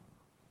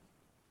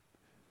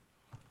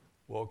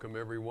Welcome,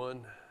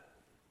 everyone.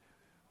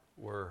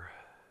 We're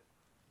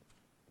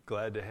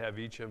glad to have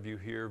each of you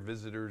here,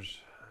 visitors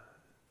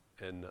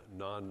and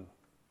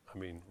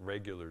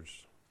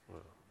regulars.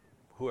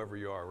 Whoever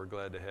you are, we're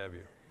glad to have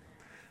you.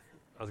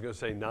 I was going to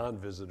say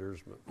non-visitors,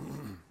 but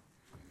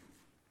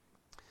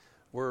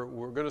we're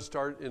going to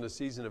start in a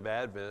season of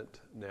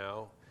Advent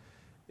now,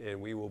 and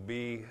we will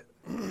be,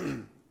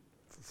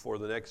 for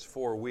the next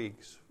 4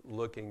 weeks,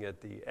 looking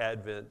at the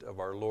advent of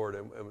our Lord.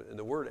 And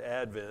the word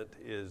Advent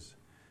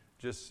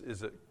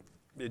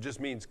it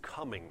just means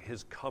coming,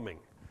 his coming.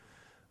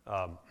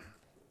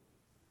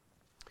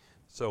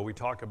 So we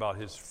talk about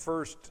his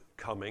first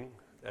coming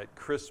at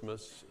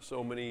Christmas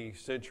so many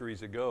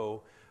centuries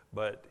ago,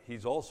 but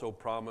he's also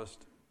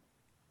promised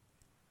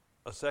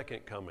a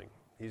second coming.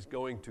 He's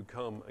going to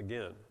come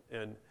again.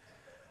 And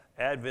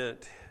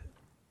Advent,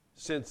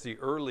 since the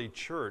early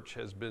church,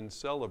 has been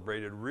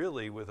celebrated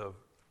really with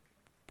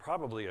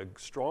probably a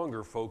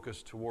stronger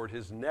focus toward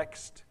his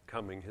next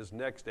coming, his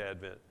next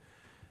Advent.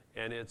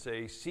 And it's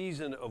a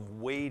season of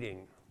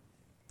waiting.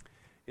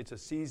 It's a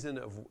season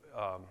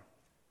of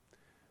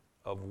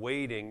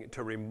waiting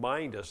to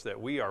remind us that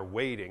we are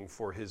waiting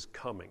for his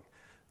coming.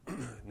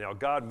 Now,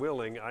 God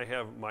willing, I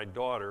have my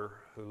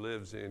daughter who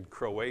lives in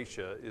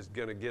Croatia is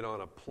going to get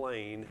on a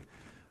plane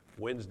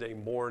Wednesday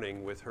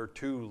morning with her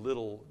 2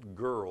 little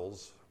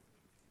girls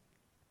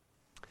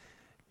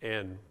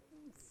and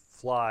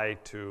fly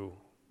to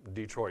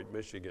Detroit,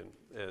 Michigan.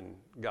 And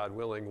God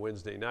willing,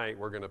 Wednesday night,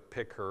 we're going to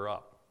pick her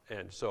up.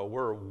 And so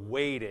we're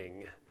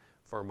waiting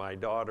for my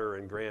daughter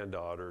and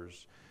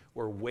granddaughters.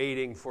 We're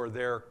waiting for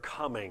their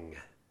coming.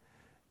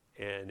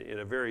 And in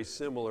a very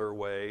similar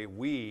way,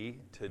 we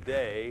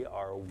today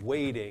are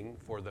waiting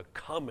for the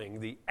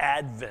coming, the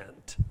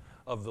advent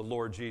of the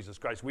Lord Jesus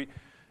Christ.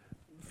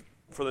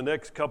 For the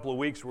next couple of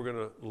weeks, we're going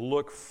to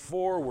look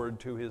forward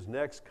to his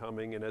next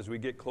coming. And as we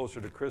get closer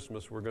to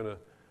Christmas, we're going to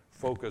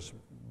focus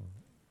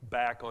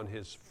back on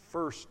his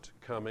first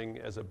coming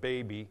as a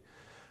baby.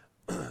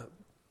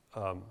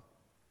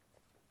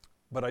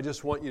 But I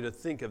just want you to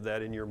think of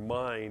that in your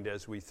mind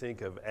as we think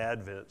of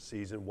Advent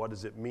season. What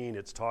does it mean?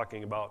 It's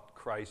talking about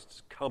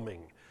Christ's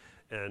coming.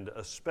 And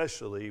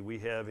especially we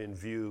have in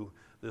view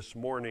this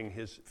morning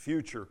his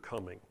future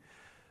coming.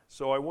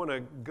 So I want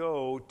to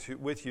go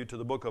with you to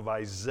the book of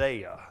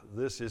Isaiah.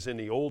 This is in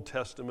the Old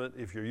Testament.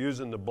 If you're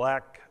using the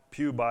Black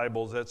Pew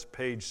Bibles, that's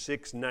page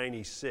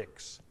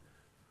 696.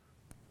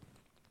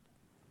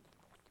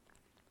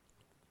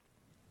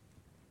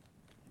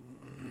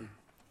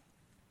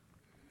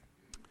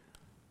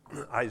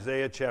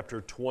 Isaiah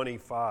chapter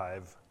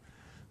 25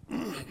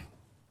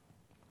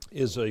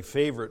 is a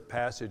favorite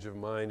passage of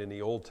mine in the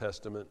Old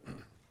Testament.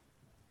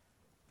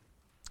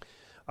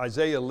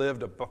 Isaiah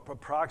lived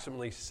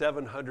approximately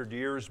 700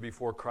 years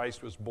before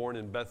Christ was born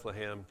in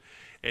Bethlehem,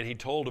 and he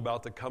told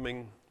about the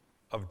coming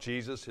of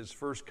Jesus, his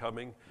first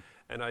coming.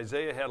 And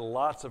Isaiah had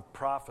lots of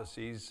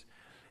prophecies.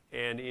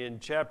 And in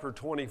chapter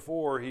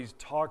 24, he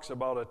talks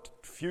about a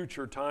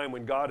future time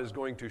when God is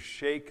going to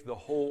shake the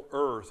whole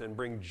earth and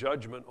bring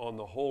judgment on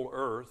the whole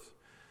earth.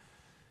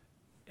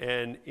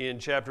 And in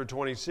chapter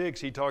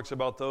 26, he talks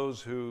about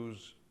those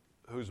whose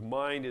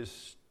mind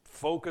is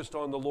focused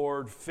on the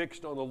Lord,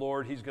 fixed on the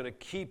Lord. He's going to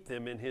keep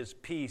them in his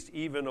peace,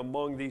 even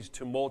among these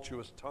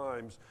tumultuous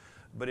times.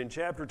 But in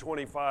chapter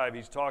 25,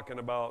 he's talking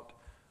about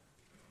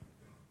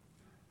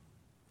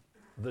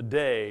the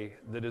day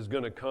that is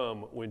going to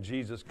come when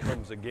Jesus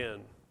comes again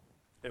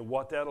and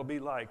what that'll be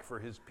like for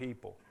his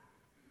people.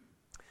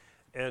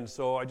 And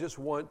so I just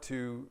want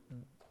to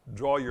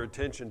draw your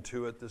attention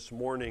to it this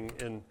morning,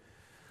 and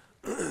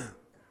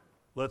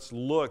let's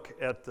look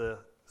at the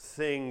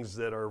things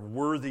that are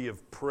worthy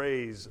of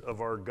praise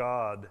of our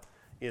God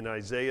in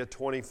Isaiah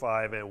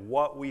 25 and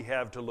what we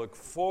have to look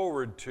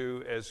forward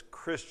to as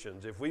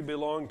Christians. If we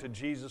belong to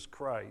Jesus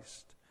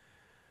Christ,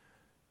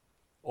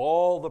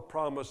 all the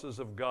promises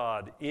of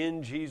God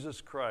in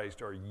Jesus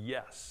Christ are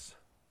yes.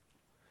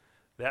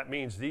 That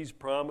means these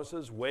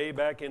promises way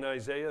back in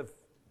Isaiah,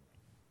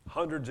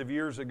 hundreds of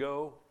years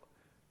ago,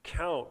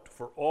 count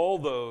for all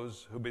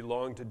those who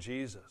belong to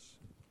Jesus.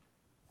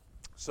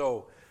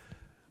 So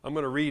I'm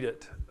going to read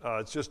it.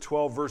 It's just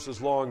 12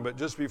 verses long, but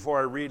just before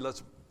I read,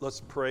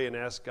 let's pray and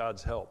ask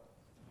God's help.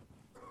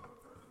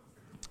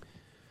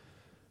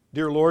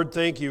 Dear Lord,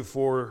 thank you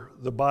for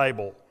the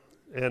Bible,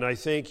 and I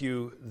thank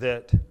you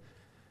that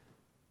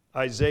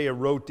Isaiah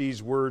wrote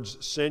these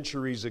words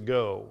centuries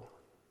ago,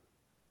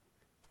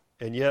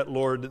 and yet,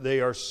 Lord, they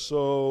are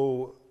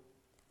so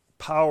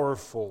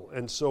powerful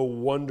and so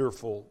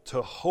wonderful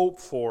to hope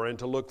for and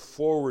to look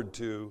forward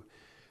to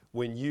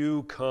when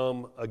you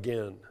come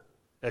again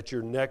at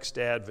your next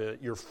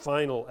advent, your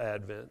final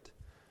advent.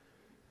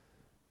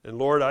 And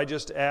Lord, I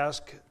just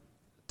ask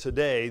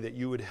today that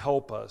you would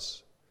help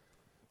us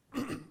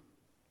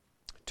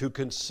to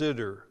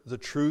consider the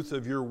truth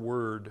of your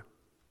word.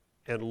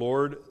 And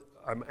Lord,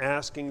 I'm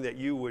asking that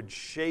you would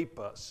shape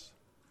us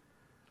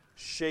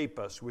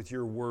with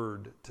your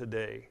word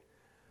today.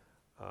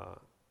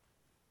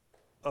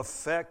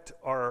 Affect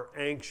our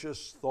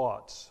anxious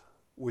thoughts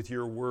with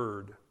your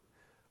word.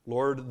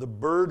 Lord, the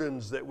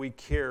burdens that we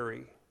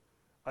carry,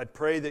 I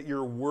pray that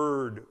your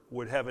word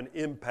would have an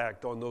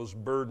impact on those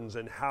burdens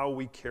and how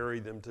we carry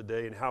them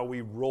today and how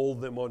we roll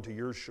them onto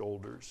your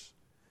shoulders.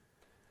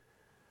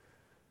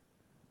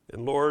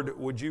 And Lord,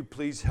 would you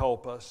please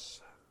help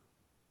us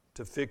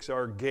to fix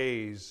our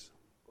gaze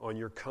on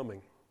your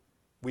coming?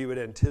 We would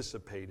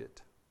anticipate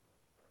it.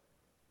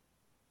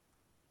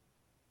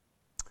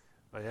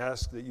 I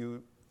ask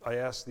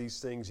these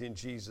things in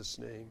Jesus'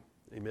 name.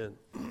 Amen.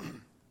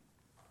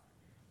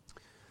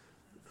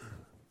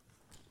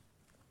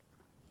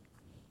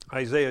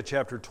 Isaiah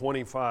chapter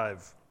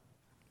 25,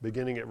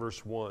 beginning at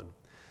verse 1.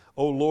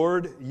 O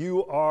Lord,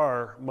 you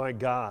are my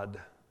God.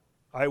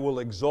 I will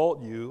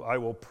exalt you. I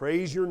will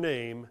praise your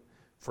name,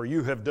 for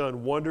you have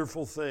done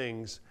wonderful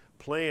things,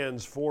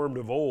 plans formed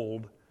of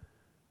old,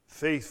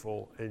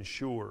 faithful and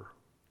sure.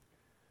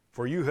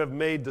 For you have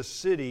made the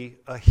city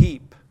a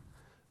heap,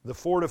 the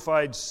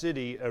fortified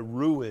city a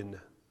ruin.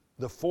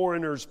 The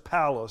foreigner's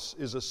palace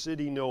is a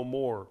city no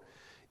more.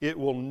 It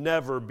will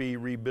never be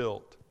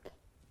rebuilt.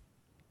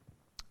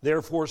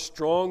 Therefore,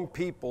 strong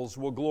peoples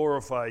will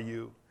glorify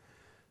you.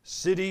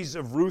 Cities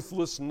of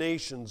ruthless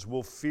nations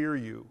will fear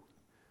you.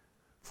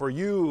 For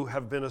you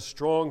have been a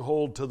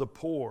stronghold to the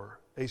poor,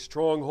 a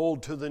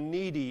stronghold to the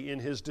needy in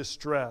his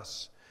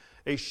distress,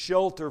 a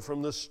shelter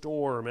from the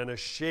storm and a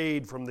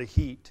shade from the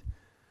heat.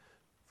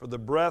 For the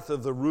breath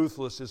of the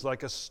ruthless is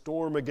like a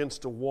storm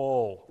against a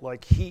wall,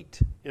 like heat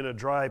in a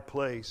dry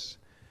place.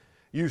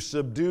 You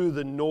subdue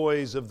the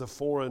noise of the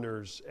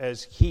foreigners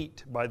as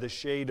heat by the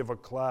shade of a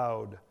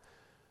cloud.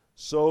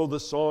 So the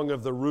song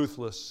of the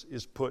ruthless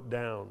is put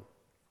down.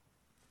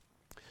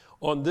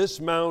 On this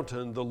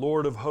mountain the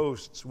Lord of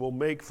hosts will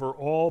make for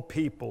all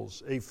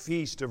peoples a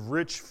feast of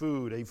rich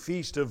food, a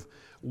feast of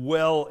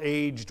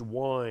well-aged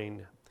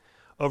wine,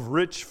 of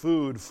rich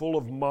food full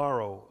of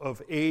marrow,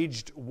 of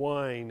aged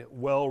wine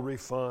well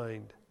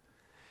refined.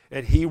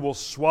 And he will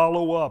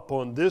swallow up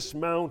on this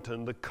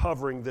mountain the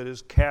covering that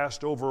is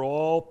cast over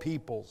all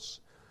peoples,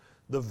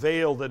 the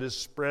veil that is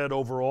spread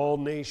over all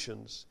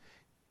nations.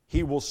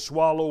 He will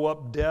swallow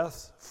up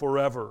death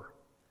forever.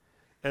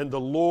 And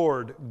the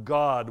Lord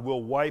God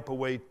will wipe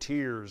away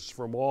tears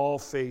from all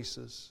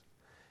faces.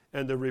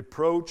 And the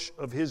reproach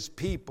of his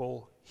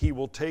people he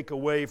will take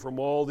away from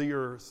all the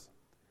earth.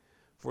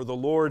 For the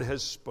Lord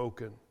has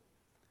spoken.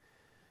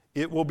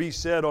 It will be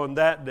said on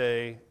that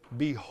day,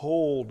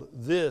 behold,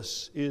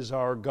 this is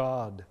our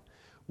God.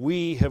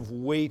 We have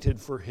waited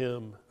for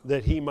him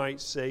that he might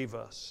save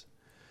us.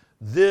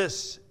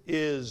 This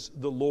is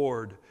the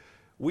Lord.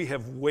 We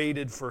have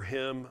waited for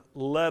him.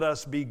 Let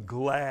us be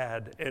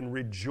glad and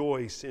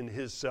rejoice in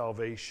his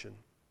salvation.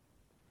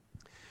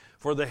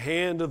 For the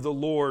hand of the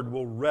Lord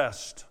will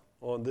rest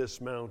on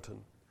this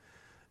mountain,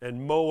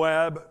 and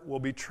Moab will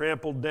be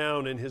trampled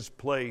down in his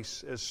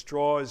place, as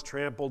straw is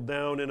trampled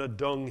down in a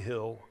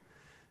dunghill.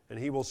 And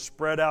he will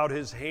spread out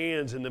his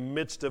hands in the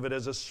midst of it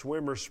as a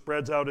swimmer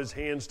spreads out his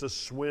hands to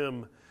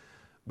swim.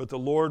 But the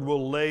Lord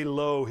will lay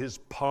low his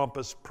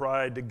pompous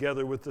pride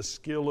together with the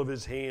skill of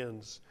his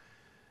hands.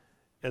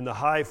 And the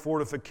high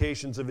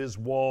fortifications of his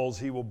walls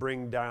he will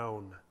bring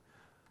down,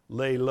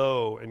 lay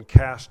low and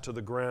cast to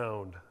the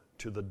ground,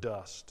 to the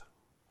dust.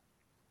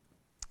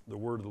 The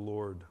word of the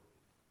Lord.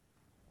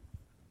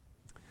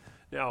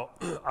 Now,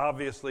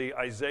 obviously,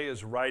 Isaiah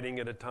is writing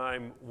at a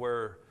time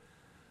where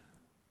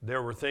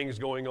there were things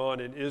going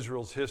on in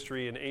Israel's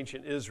history, in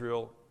ancient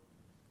Israel,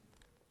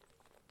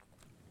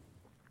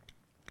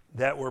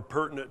 that were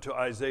pertinent to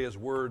Isaiah's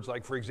words.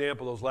 Like, for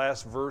example, those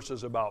last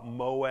verses about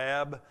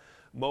Moab.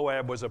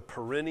 Moab was a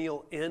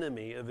perennial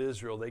enemy of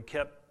Israel. They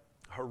kept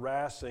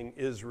harassing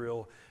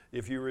Israel.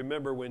 If you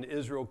remember, when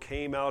Israel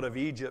came out of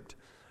Egypt,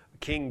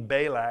 King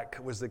Balak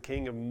was the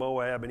king of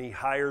Moab, and he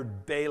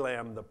hired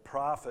Balaam, the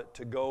prophet,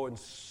 to go and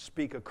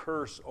speak a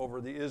curse over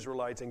the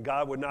Israelites, and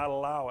God would not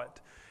allow it.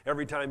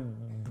 Every time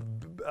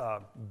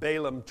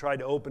Balaam tried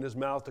to open his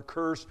mouth to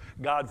curse,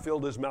 God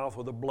filled his mouth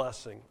with a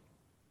blessing.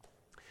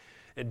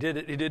 He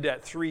did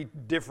that 3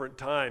 different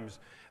times.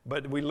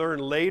 But we learn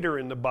later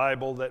in the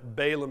Bible that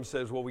Balaam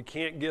says, well, we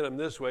can't get them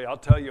this way. I'll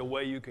tell you a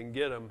way you can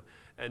get them,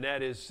 and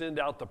that is send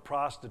out the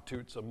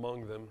prostitutes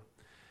among them.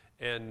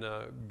 And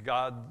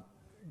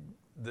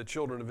the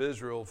children of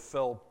Israel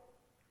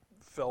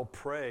fell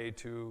prey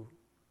to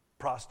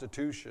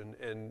prostitution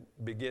and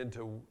began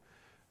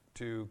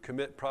to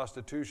commit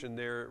prostitution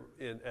there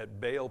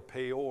at Baal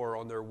Peor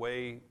on their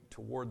way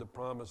toward the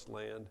Promised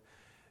Land.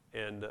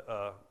 And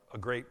a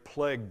great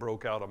plague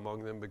broke out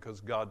among them because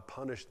God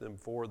punished them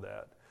for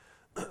that.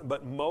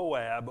 But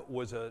Moab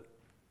was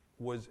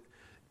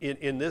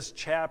in this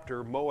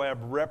chapter, Moab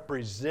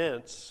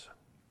represents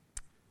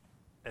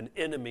an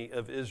enemy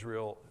of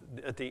Israel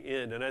at the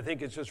end. And I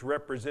think it's just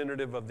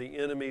representative of the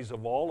enemies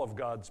of all of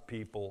God's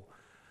people.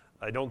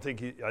 I don't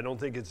think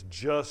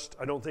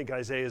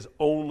Isaiah is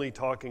only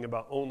talking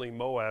about only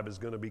Moab is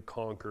going to be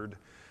conquered,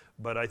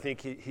 but I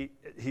think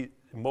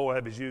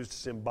Moab is used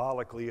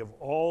symbolically of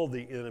all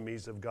the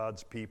enemies of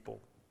God's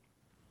people.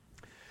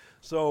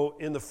 So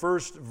in the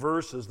first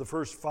verses, the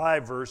first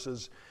 5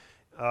 verses,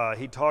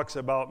 he talks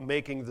about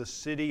making the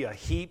city a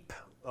heap,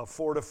 a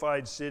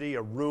fortified city,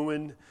 a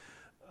ruin.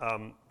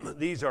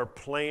 These are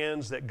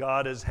plans that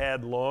God has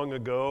had long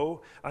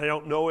ago. I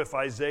don't know if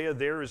Isaiah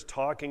there is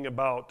talking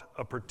about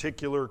a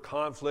particular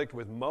conflict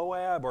with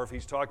Moab, or if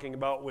he's talking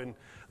about when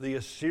the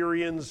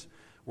Assyrians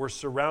were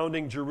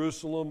surrounding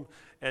Jerusalem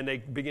and they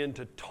began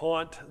to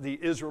taunt the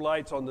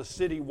Israelites on the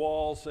city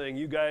wall, saying,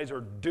 you guys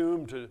are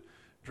doomed to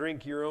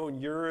drink your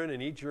own urine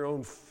and eat your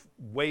own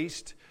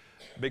waste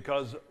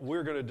because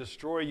we're going to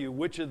destroy you.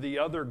 Which of the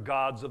other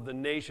gods of the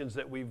nations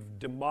that we've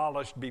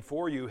demolished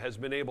before you has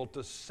been able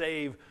to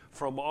save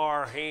from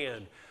our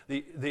hand?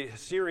 The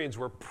Assyrians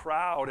were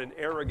proud and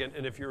arrogant,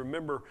 and if you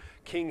remember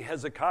King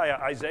Hezekiah,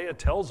 Isaiah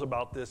tells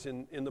about this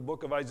in the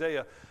book of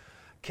Isaiah.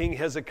 King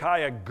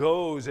Hezekiah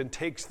goes and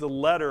takes the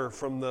letter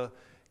from the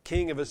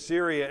king of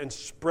Assyria and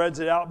spreads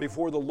it out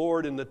before the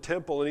Lord in the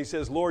temple. And he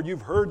says, Lord,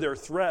 you've heard their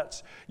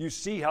threats. You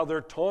see how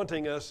they're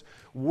taunting us.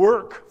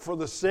 Work for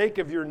the sake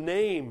of your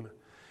name.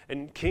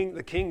 And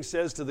the king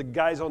says to the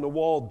guys on the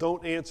wall,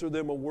 don't answer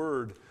them a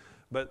word.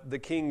 But the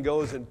king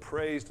goes and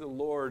prays to the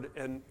Lord.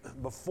 And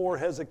before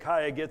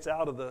Hezekiah gets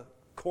out of the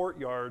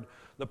courtyard,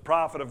 the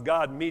prophet of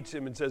God meets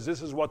him and says,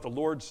 this is what the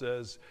Lord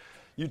says.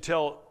 You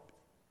tell,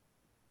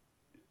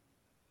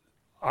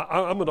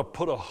 I'm going to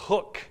put a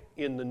hook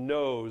in the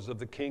nose of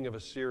the king of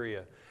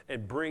Assyria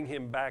and bring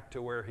him back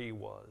to where he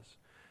was.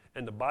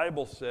 And the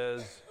Bible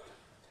says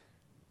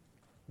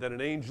that an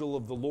angel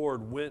of the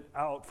Lord went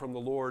out from the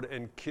Lord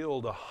and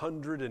killed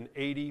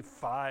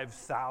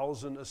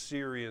 185,000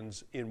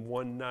 Assyrians in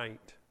one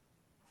night.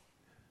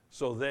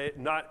 So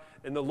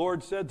and the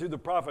Lord said through the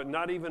prophet,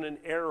 not even an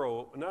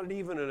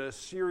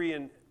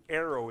Assyrian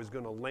arrow is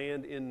going to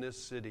land in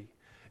this city.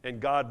 And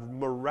God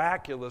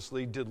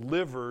miraculously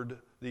delivered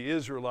the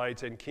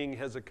Israelites and King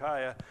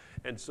Hezekiah.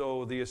 And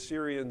so the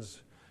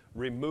Assyrians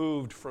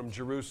removed from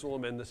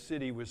Jerusalem, and the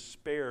city was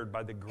spared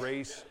by the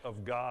grace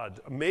of God.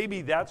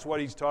 Maybe that's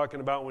what he's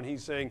talking about when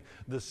he's saying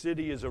the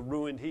city is a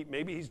ruined heap.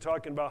 Maybe he's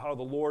talking about how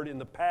the Lord in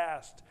the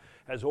past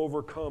has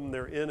overcome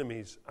their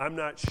enemies. I'm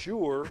not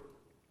sure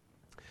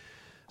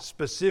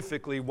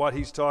specifically what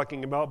he's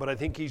talking about, but I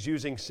think he's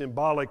using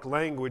symbolic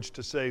language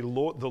to say the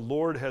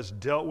Lord has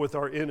dealt with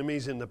our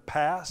enemies in the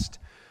past,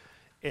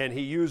 and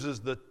he uses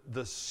the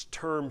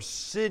term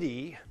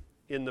city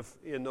in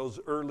those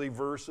early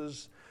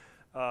verses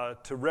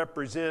to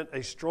represent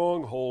a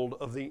stronghold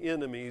of the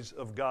enemies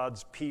of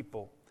God's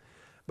people.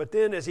 But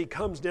then as he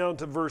comes down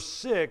to verse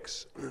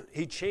 6,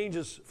 he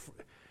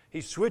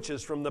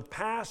switches from the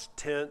past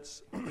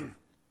tense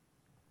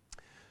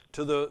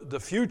to the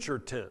future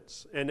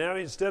tense. And now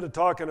instead of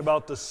talking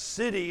about the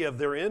city of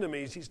their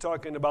enemies, he's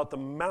talking about the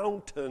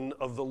mountain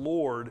of the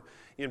Lord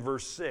in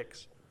verse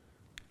 6.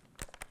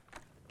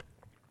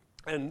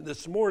 And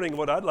this morning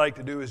what I'd like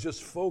to do is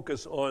just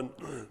focus on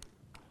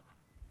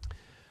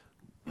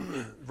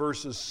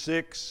verses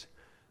 6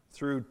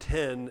 through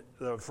 10,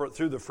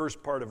 through the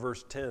first part of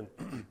verse 10.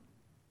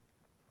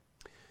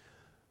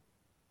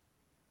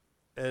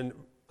 And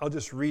I'll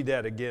just read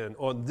that again.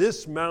 On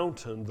this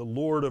mountain, the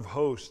Lord of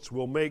hosts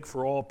will make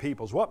for all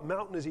peoples. What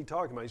mountain is he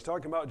talking about? He's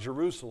talking about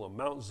Jerusalem,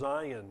 Mount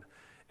Zion.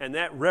 And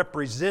that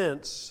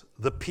represents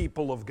the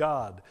people of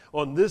God.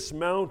 On this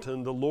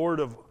mountain, the Lord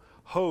of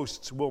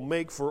hosts will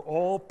make for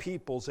all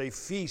peoples a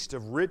feast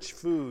of rich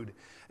food,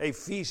 a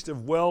feast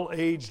of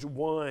well-aged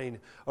wine,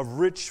 of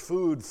rich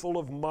food full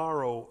of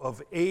marrow,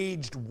 of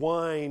aged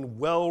wine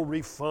well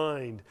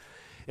refined.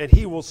 And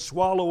he will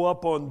swallow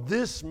up on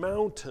this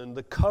mountain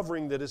the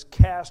covering that is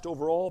cast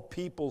over all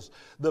peoples,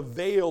 the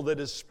veil that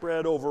is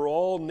spread over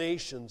all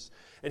nations.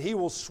 And he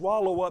will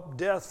swallow up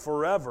death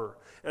forever.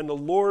 And the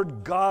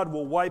Lord God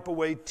will wipe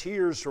away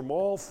tears from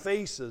all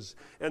faces,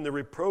 and the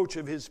reproach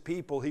of his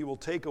people he will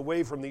take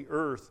away from the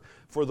earth,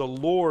 for the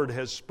Lord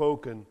has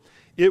spoken.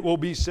 It will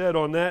be said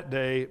on that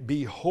day,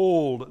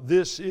 behold,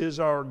 this is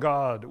our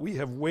God. We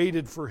have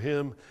waited for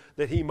him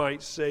that he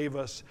might save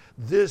us.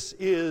 This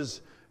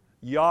is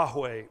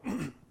Yahweh.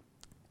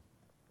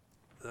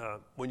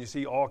 When you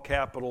see all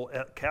capital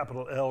L,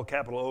 capital O,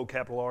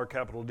 capital R,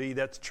 capital D,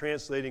 that's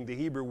translating the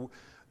Hebrew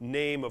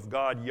name of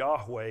God,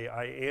 Yahweh,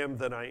 I am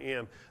that I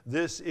am.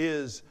 This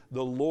is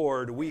the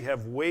Lord. We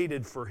have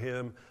waited for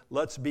him.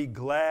 Let's be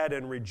glad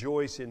and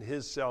rejoice in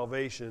his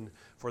salvation,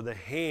 for the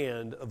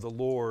hand of the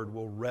Lord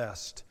will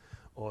rest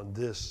on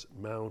this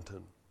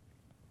mountain.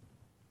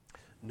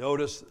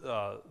 Notice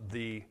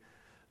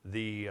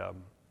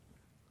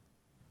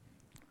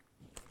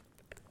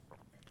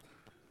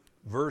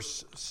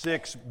verse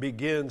 6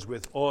 begins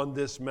with on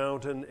this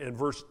mountain, and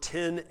verse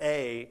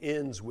 10a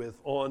ends with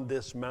on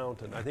this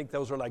mountain. I think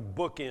those are like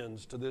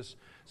bookends to this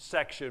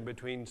section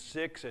between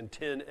 6 and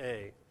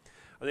 10a.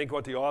 I think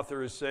what the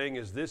author is saying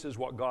is this is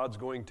what God's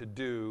going to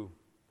do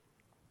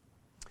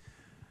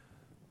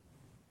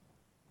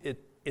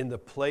in the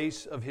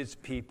place of his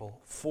people,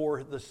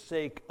 for the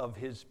sake of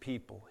his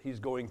people. He's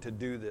going to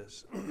do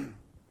this.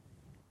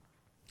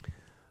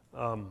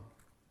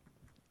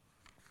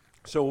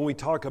 So when we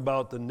talk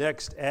about the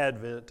next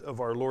advent of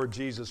our Lord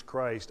Jesus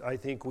Christ, I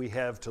think we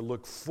have to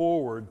look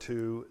forward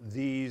to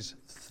these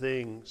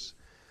things.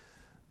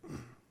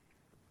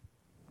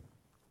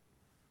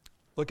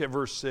 Look at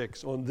verse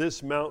 6. On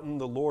this mountain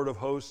the Lord of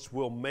hosts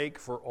will make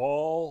for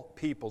all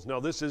peoples. Now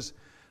this is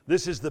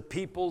the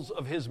peoples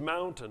of his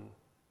mountain,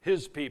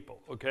 his people,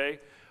 okay?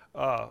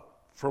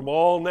 From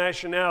all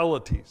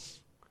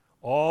nationalities,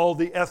 all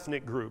the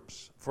ethnic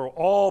groups, for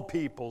all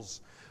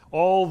peoples,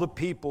 all the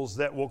peoples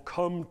that will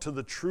come to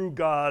the true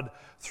God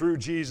through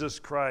Jesus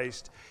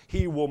Christ.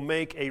 He will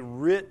make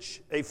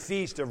a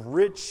feast of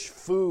rich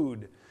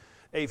food,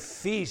 a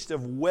feast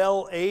of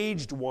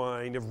well-aged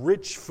wine, of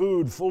rich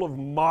food full of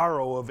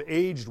marrow, of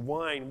aged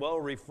wine,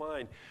 well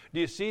refined. Do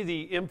you see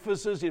the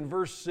emphasis in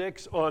verse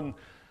 6 on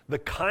the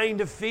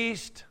kind of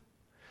feast?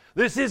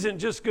 This isn't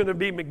just going to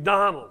be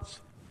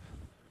McDonald's.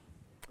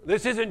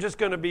 This isn't just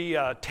going to be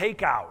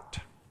takeout.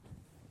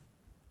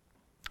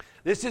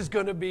 This is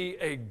going to be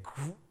a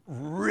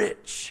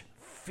rich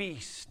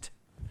feast.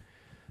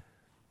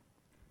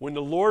 When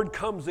the Lord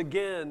comes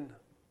again,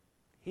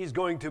 He's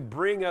going to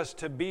bring us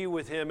to be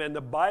with Him. And the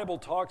Bible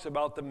talks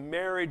about the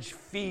marriage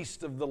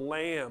feast of the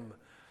Lamb.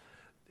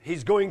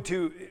 He's going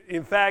to,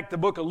 in fact, the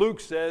book of Luke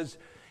says,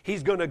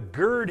 He's going to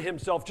gird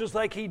Himself, just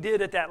like He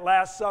did at that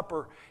Last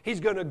Supper.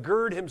 He's going to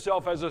gird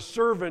Himself as a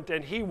servant,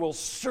 and He will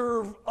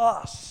serve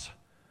us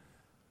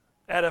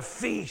at a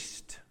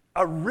feast.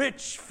 A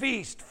rich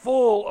feast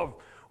full of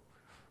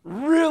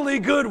really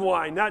good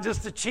wine, not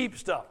just the cheap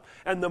stuff,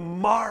 and the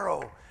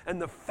marrow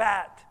and the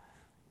fat.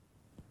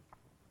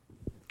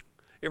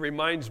 It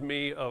reminds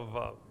me of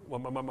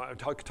when I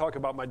talk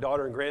about my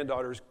daughter and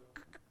granddaughters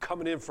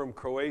coming in from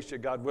Croatia,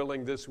 God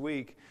willing, this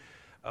week.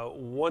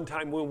 One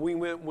time when we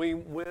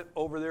went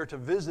over there to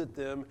visit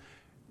them,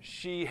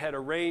 she had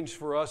arranged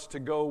for us to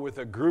go with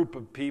a group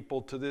of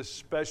people to this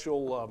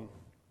special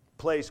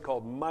place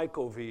called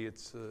Majkovi.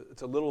 It's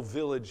a little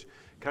village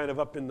kind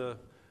of up in the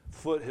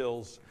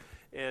foothills.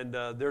 And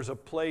there's a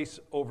place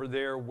over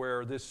there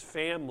where this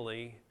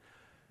family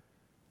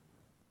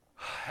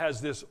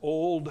has this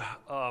old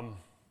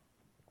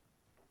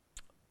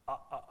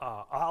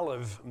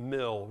olive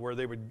mill where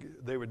they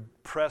would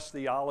press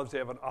the olives. They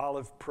have an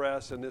olive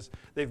press, and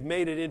they've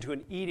made it into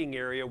an eating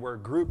area where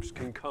groups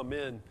can come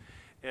in.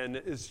 And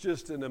it's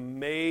just an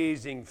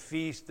amazing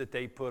feast that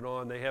they put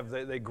on.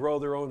 They grow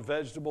their own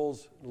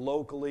vegetables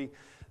locally.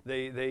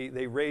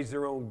 They raise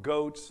their own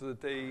goats so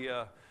that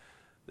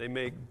they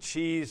make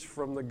cheese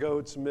from the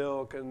goat's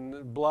milk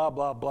and blah,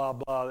 blah, blah,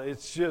 blah.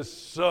 It's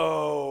just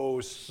so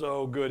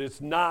good.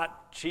 It's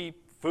not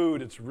cheap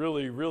food. It's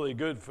really, really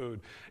good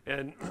food.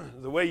 And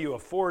the way you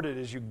afford it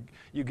is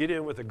you get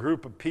in with a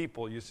group of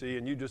people, you see,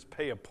 and you just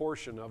pay a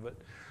portion of it.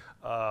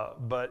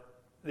 But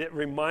it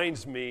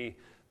reminds me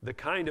the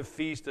kind of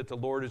feast that the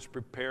Lord is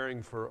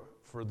preparing for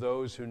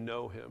those who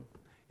know Him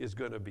is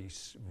going to be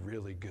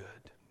really good.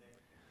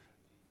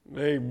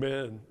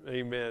 Amen.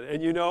 Amen.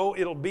 And you know,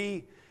 it'll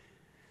be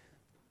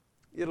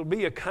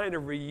a kind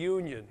of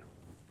reunion.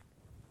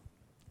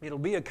 It'll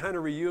be a kind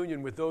of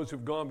reunion with those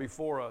who've gone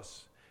before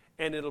us.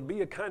 And it'll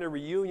be a kind of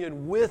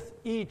reunion with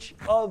each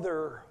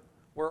other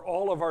where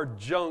all of our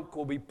junk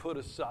will be put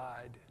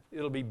aside.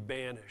 It'll be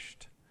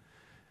banished.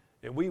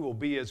 And we will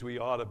be as we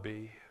ought to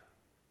be.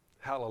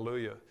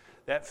 Hallelujah.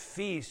 That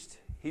feast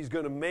He's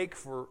going to make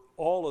for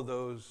all of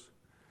those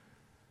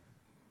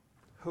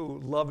who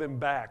love Him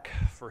back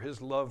for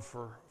His love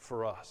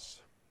for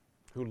us,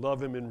 who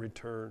love Him in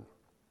return.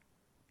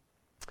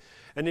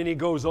 And then He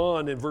goes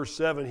on in verse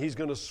 7, He's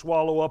going to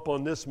swallow up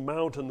on this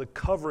mountain the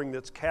covering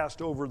that's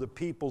cast over the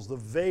peoples, the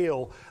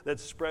veil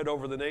that's spread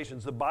over the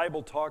nations. The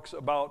Bible talks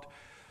about,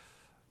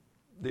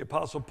 the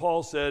Apostle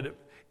Paul said,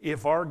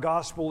 if our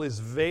gospel is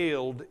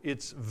veiled,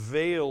 it's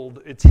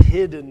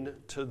hidden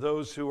to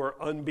those who are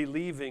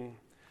unbelieving.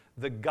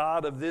 The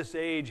God of this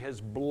age has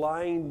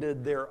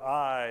blinded their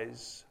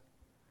eyes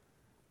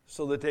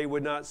so that they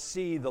would not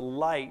see the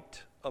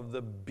light of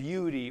the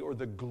beauty or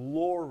the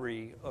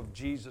glory of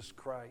Jesus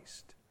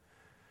Christ.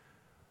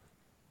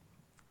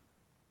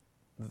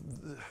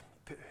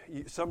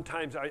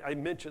 Sometimes I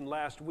mentioned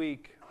last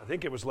week, I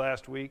think it was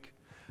last week,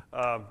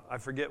 I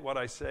forget what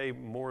I say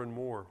more and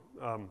more,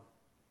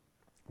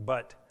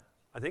 but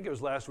I think it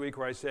was last week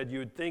where I said you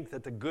would think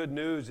that the good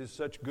news is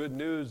such good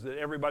news that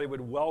everybody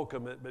would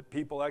welcome it, but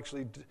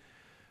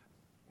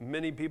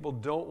many people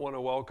don't want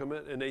to welcome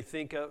it, and they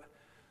think of,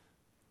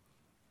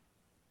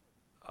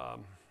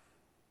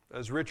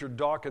 as Richard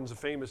Dawkins, a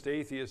famous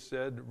atheist,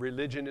 said,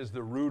 religion is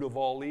the root of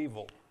all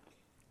evil.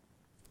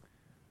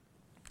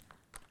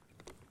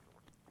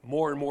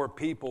 More and more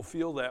people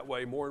feel that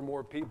way. More and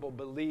more people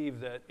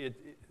believe that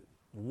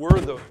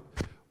we're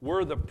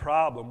the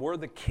problem. We're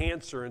the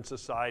cancer in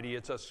society.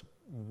 It's us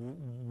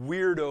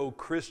weirdo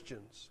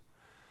Christians.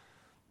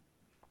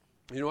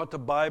 You know what the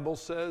Bible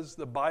says?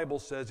 The Bible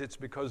says it's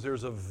because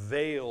there's a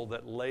veil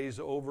that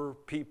lays over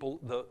people,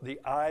 the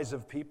eyes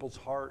of people's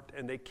heart,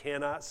 and they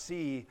cannot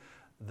see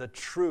the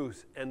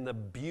truth and the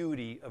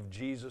beauty of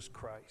Jesus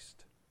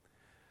Christ.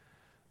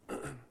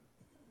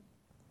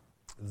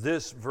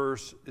 This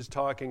verse is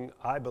talking,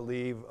 I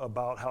believe,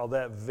 about how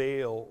that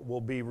veil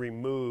will be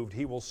removed.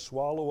 He will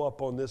swallow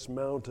up on this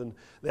mountain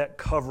that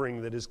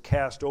covering that is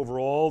cast over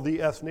all the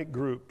ethnic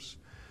groups.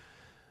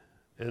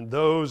 And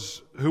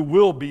those who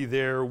will be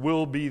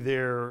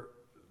there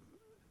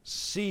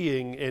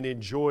seeing and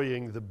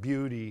enjoying the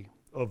beauty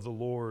of the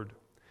Lord.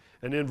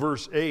 And in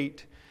verse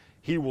 8,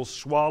 He will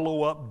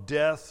swallow up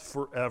death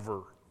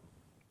forever.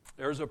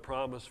 There's a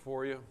promise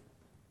for you.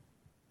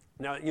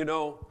 Now, you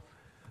know,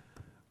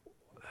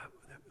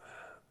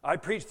 I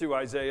preached through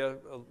Isaiah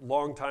a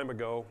long time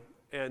ago,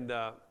 and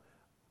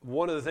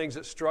one of the things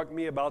that struck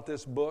me about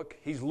this book,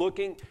 he's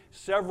looking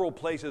several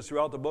places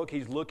throughout the book,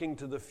 he's looking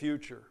to the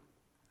future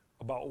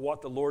about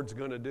what the Lord's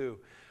going to do.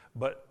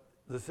 But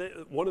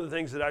one of the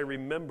things that I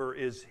remember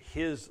is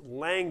his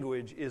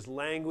language is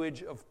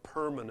language of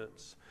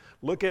permanence.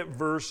 Look at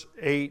verse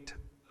 8,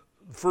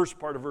 first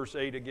part of verse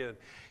 8 again.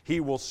 He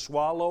will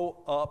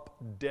swallow up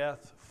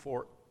death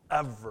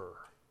forever.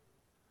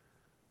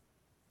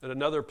 At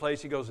another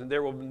place he goes, and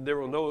there will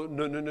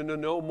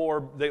no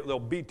more, they'll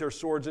beat their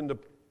swords into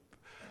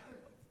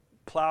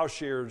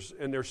plowshares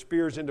and their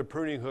spears into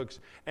pruning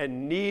hooks,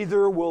 and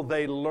neither will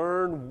they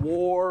learn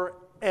war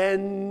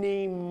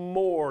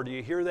anymore. Do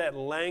you hear that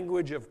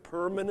language of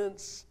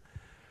permanence?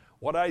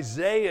 What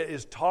Isaiah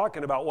is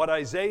talking about, what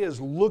Isaiah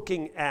is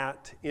looking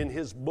at in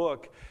his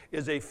book,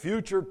 is a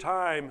future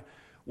time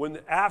when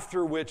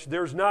after which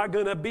there's not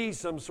going to be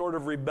some sort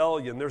of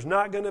rebellion. There's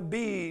not going to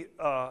be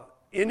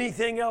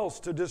anything else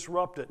to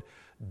disrupt it.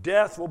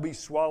 Death will be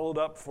swallowed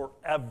up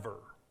forever.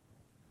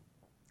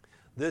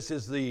 This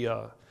is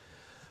the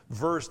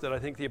verse that I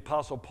think the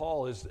Apostle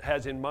Paul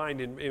has in mind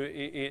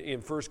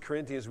in 1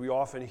 Corinthians. We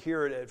often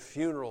hear it at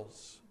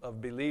funerals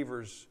of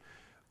believers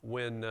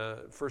when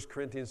 1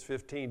 Corinthians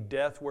 15,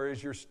 death, where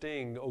is your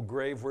sting? O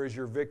grave, where is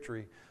your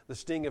victory? The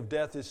sting of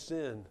death is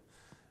sin,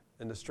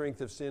 and the strength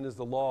of sin is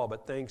the law,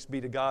 but thanks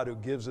be to God who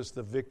gives us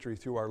the victory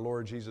through our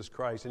Lord Jesus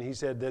Christ. And he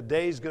said the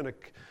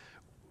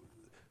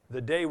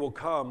day will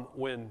come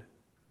when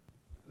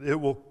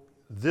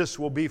this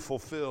will be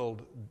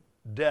fulfilled.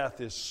 Death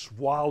is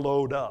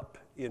swallowed up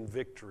in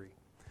victory.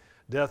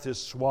 Death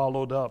is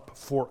swallowed up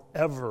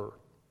forever.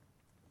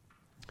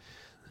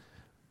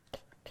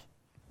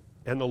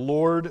 And the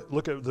Lord,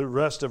 look at the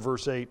rest of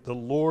verse 8, the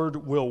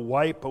Lord will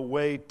wipe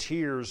away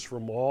tears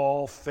from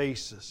all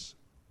faces.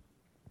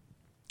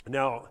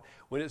 Now,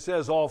 when it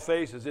says all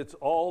faces, it's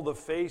all the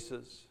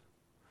faces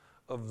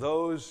of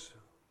those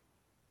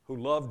who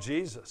love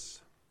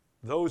Jesus,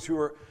 those who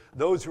are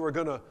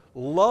going to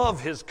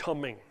love His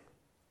coming,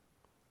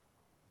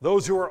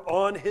 those who are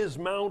on His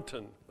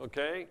mountain,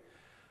 okay?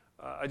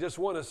 I just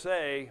want to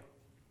say,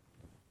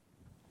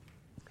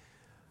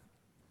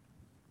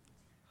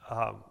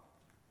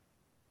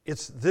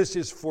 this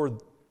is for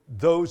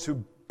those who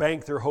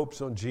bank their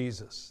hopes on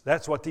Jesus.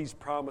 That's what these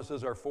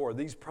promises are for.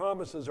 These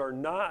promises are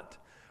not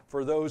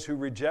for those who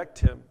reject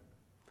Him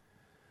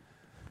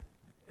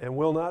and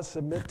will not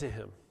submit to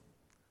Him.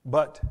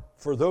 But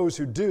for those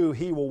who do,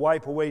 He will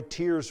wipe away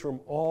tears from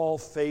all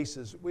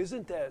faces.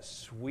 Isn't that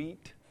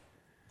sweet?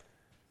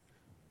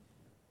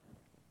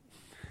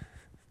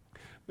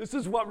 This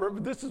is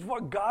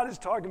what God is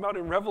talking about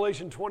in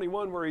Revelation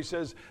 21, where He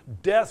says,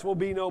 death will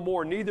be no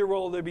more, neither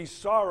will there be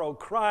sorrow,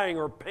 crying,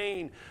 or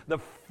pain. The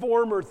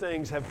former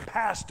things have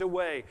passed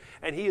away,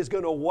 and He is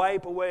going to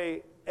wipe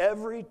away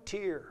every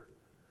tear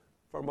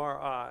from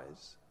our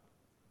eyes.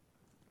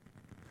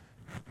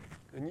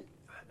 And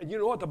you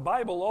know what? The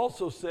Bible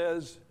also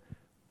says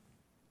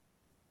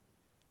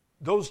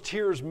those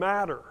tears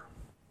matter.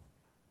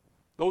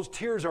 Those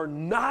tears are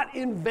not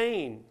in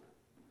vain.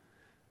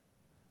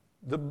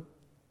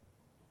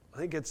 I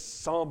think it's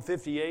Psalm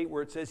 58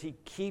 where it says He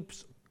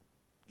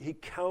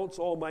counts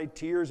all my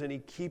tears and He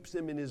keeps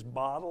them in His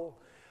bottle.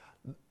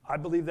 I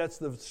believe that's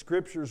the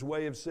Scripture's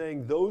way of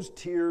saying those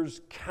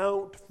tears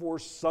count for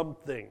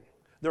something.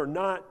 They're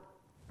not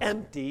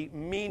empty,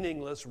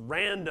 meaningless,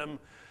 random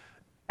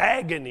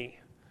agony.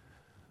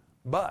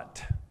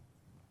 But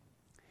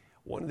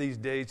one of these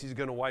days He's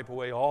going to wipe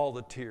away all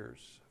the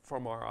tears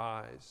from our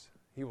eyes.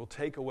 He will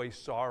take away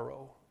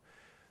sorrow.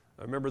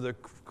 I remember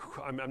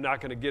I'm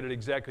not going to get it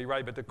exactly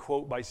right, but the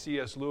quote by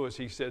C.S. Lewis,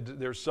 he said,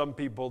 there's some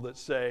people that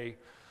say,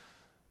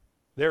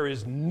 there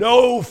is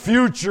no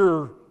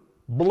future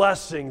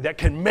blessing that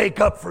can make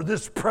up for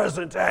this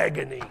present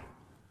agony.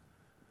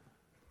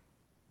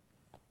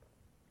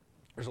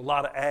 There's a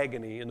lot of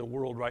agony in the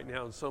world right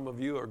now, and some of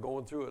you are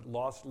going through it,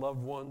 lost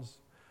loved ones.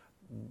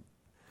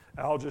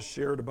 Al just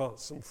shared about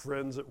some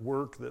friends at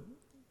work that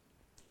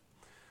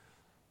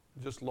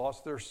just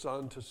lost their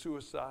son to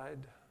suicide.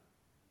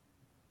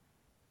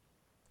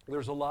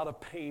 There's a lot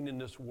of pain in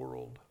this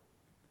world.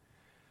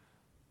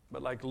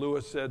 But like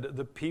Lewis said,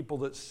 the people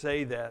that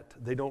say that,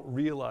 they don't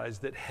realize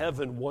that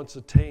heaven, once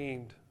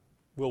attained,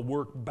 will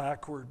work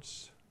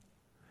backwards.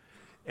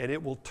 And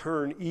it will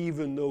turn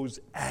even those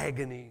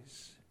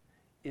agonies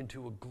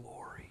into a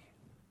glory.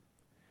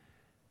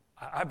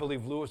 I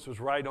believe Lewis was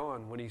right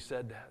on when he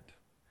said that.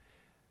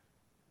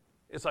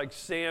 It's like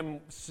Sam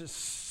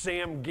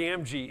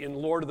Gamgee in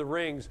Lord of the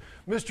Rings.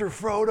 Mr.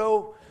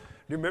 Frodo,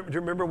 do you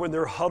remember when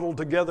they're huddled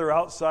together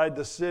outside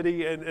the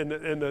city and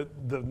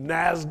the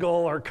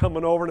Nazgul are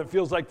coming over and it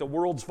feels like the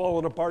world's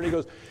falling apart? He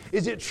goes,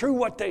 is it true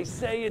what they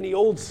say in the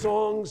old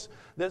songs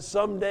that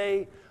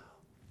someday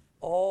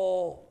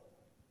all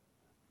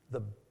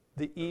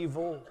the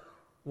evil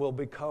will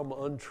become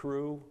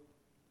untrue?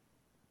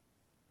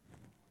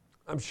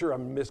 I'm sure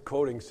I'm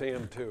misquoting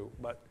Sam too,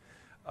 but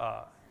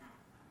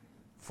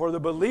for the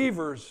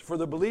believers,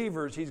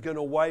 he's going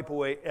to wipe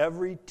away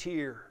every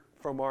tear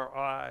from our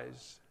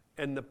eyes.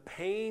 And the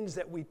pains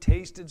that we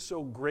tasted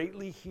so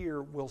greatly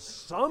here will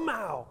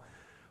somehow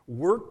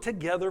work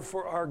together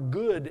for our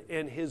good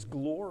and his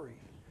glory.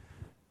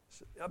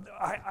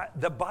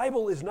 The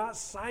Bible is not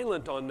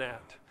silent on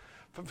that.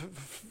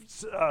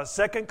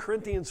 2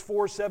 Corinthians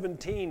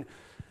 4:17,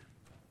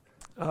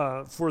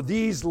 for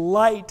these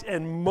light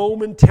and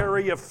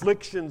momentary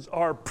afflictions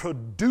are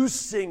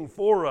producing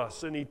for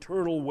us an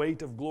eternal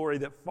weight of glory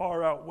that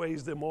far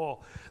outweighs them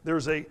all.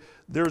 There's a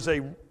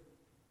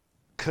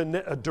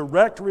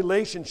direct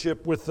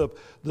relationship with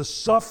the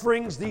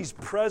sufferings, these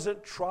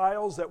present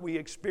trials that we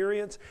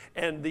experience,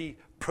 and the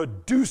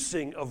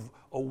producing of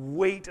a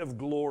weight of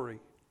glory.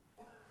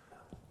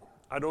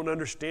 I don't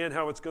understand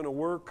how it's going to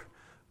work,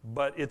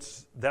 but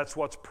that's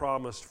what's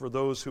promised for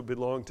those who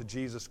belong to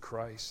Jesus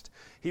Christ.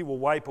 He will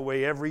wipe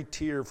away every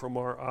tear from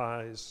our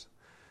eyes,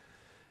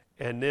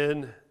 and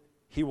then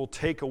he will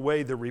take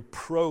away the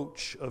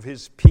reproach of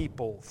his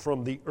people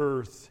from the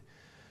earth,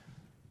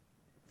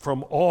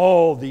 from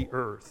all the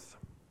earth.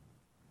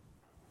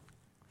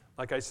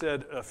 Like I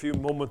said a few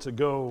moments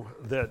ago,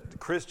 that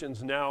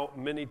Christians now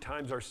many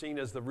times are seen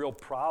as the real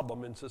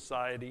problem in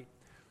society.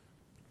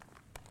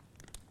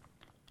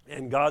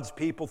 And God's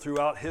people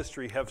throughout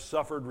history have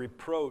suffered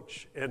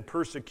reproach and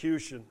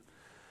persecution.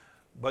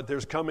 But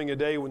there's coming a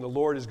day when the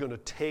Lord is going to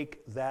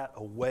take that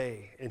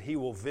away and he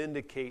will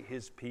vindicate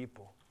his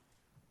people.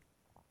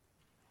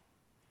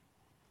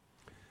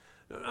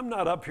 I'm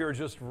not up here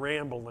just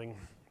rambling.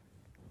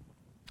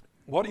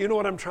 You know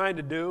what I'm trying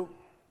to do?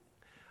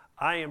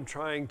 I am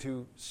trying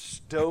to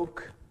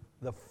stoke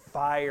the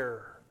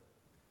fire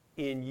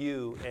in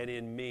you and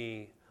in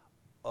me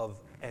of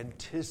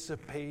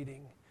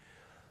anticipating,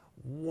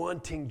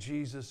 wanting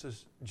Jesus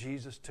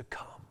to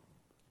come.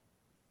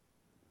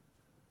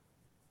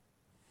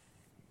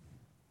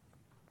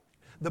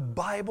 The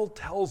Bible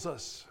tells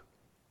us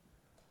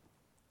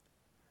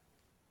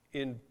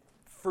in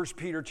 1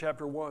 Peter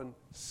chapter 1,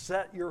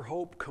 set your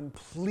hope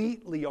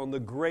completely on the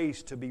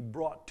grace to be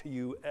brought to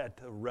you at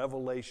the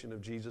revelation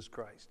of Jesus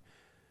Christ.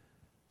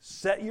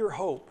 Set your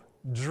hope.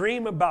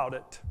 Dream about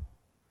it.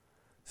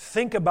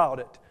 Think about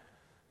it.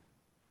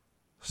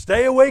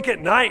 Stay awake at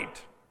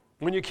night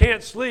when you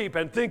can't sleep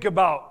and think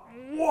about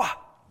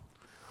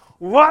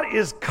what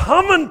is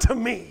coming to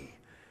me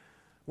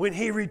when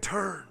he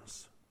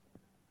returns.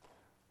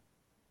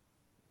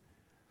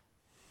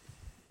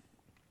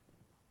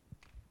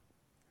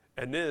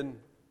 And then,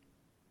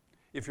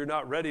 if you're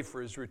not ready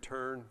for his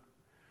return,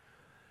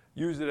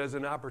 use it as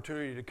an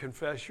opportunity to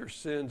confess your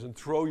sins and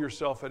throw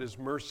yourself at his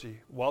mercy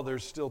while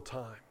there's still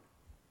time.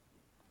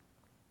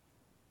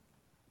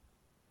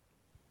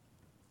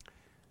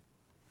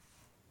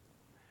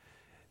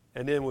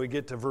 And then we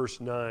get to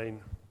verse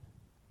 9.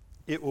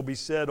 It will be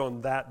said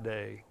on that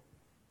day,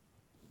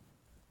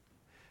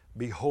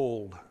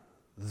 behold,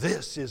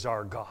 this is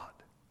our God.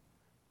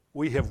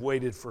 We have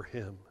waited for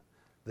him,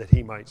 that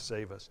he might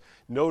save us.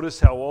 Notice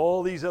how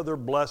all these other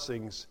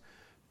blessings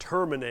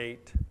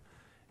terminate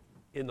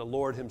in the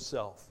Lord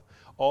himself.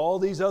 All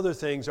these other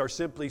things are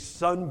simply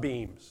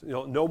sunbeams.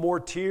 No more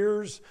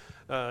tears,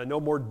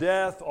 no more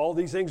death. All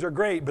these things are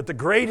great. But the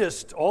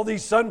greatest, all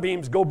these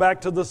sunbeams go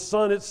back to the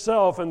sun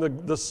itself, and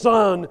the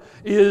sun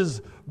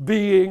is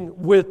being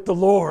with the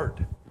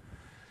Lord.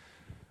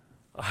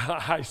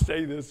 I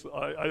say this,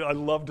 I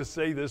love to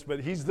say this, but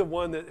he's the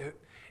one that,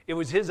 it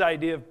was his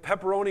idea.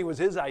 Pepperoni was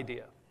his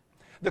idea.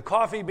 The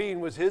coffee bean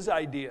was his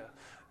idea.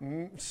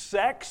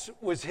 Sex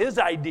was his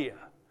idea.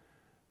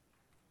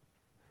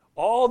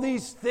 All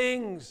these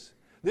things,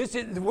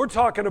 we're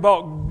talking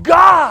about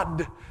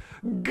God,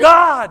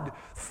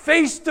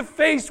 face to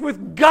face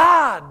with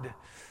God.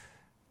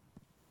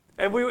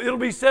 And it'll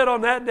be said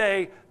on that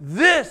day,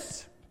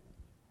 this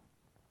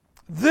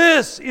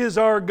is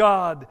our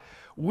God.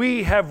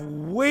 We have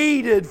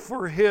waited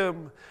for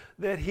him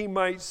that he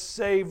might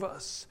save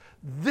us.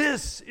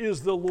 This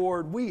is the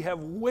Lord. We have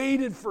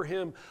waited for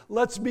him.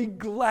 Let's be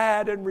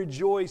glad and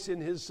rejoice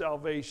in his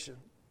salvation.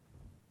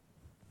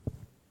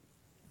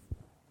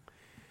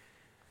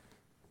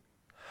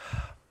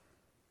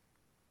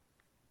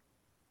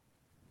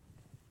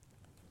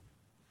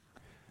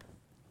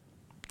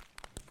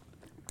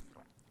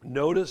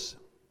 Notice,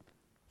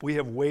 we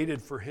have waited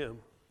for him.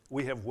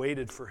 We have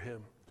waited for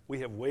him.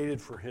 We have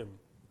waited for him.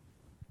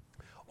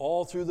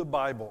 All through the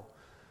Bible,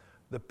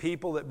 the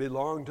people that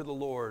belong to the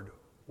Lord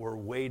were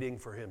waiting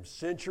for him.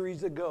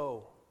 Centuries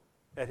ago,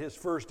 at his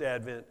first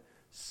advent,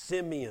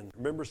 Simeon,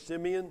 remember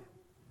Simeon?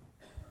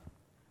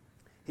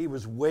 He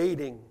was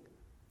waiting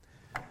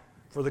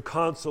for the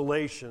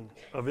consolation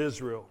of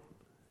Israel.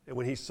 And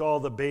when he saw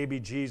the baby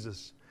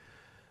Jesus,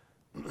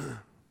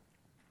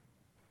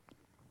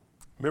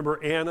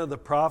 remember Anna the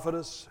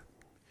prophetess?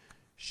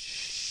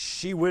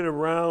 She went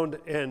around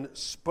and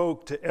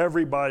spoke to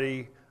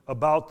everybody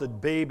about the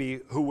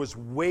baby who was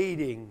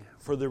waiting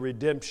for the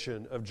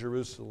redemption of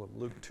Jerusalem.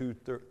 Luke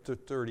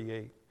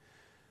 2:38.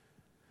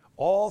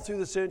 All through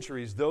the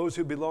centuries, those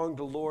who belonged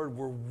to the Lord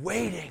were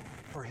waiting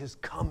for his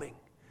coming.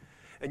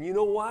 And you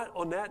know what?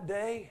 On that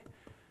day,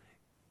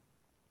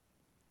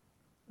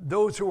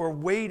 those who are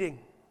waiting,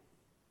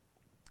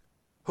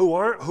 who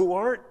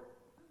aren't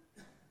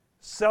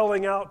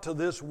selling out to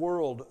this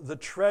world, the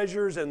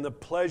treasures and the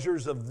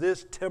pleasures of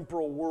this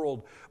temporal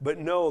world, but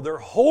no, they're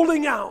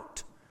holding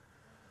out.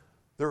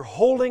 They're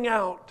holding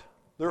out.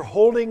 They're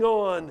holding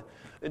on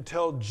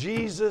until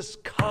Jesus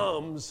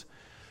comes.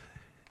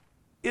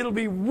 It'll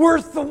be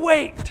worth the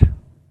wait.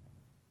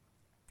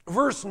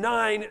 Verse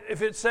 9,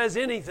 if it says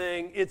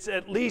anything, it's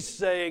at least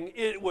saying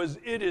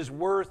it is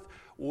worth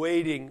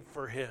waiting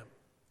for him.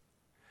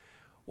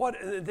 What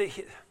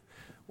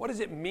does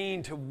it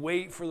mean to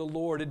wait for the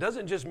Lord? It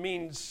doesn't just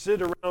mean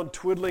sit around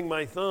twiddling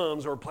my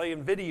thumbs or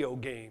playing video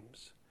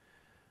games.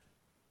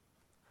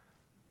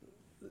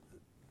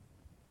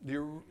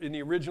 In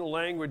the original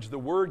language, the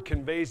word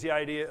conveys the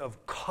idea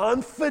of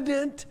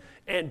confident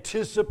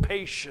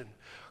anticipation.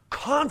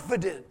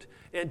 Confident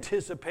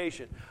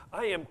anticipation.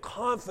 I am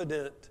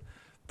confident,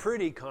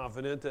 pretty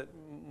confident, that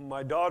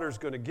my daughter's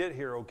going to get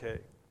here okay.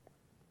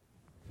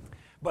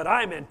 But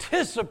I'm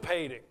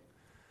anticipating.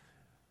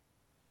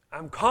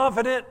 I'm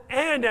confident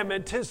and I'm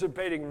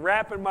anticipating,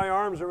 wrapping my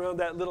arms around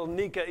that little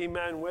Nika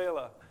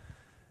Emanuela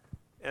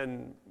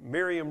and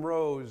Miriam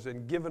Rose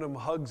and giving them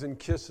hugs and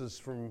kisses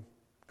from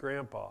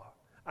Grandpa.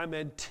 I'm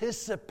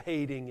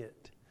anticipating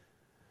it.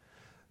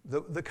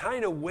 The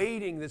kind of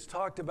waiting that's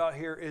talked about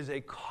here is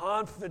a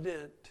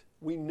confident,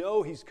 we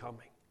know he's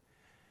coming.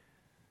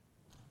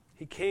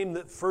 He came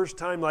the first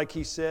time like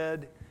he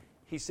said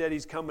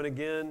he's coming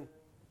again.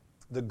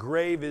 The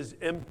grave is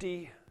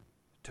empty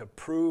to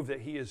prove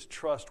that he is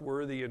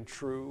trustworthy and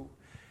true.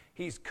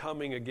 He's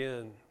coming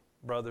again,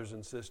 brothers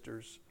and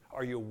sisters.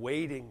 Are you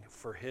waiting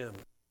for him?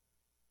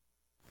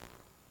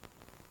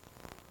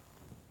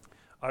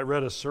 I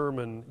read a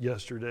sermon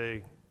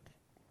yesterday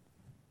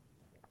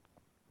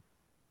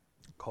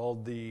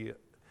called the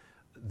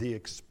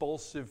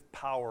Expulsive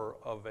Power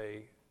of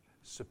a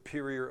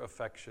Superior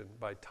Affection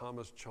by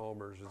Thomas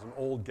Chalmers. He's an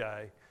old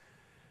guy.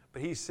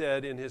 But he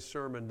said in his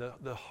sermon,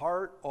 the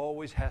heart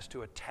always has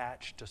to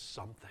attach to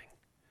something.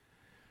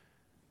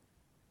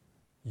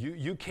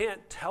 You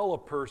can't tell a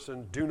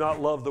person, do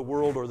not love the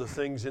world or the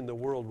things in the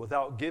world,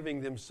 without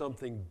giving them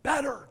something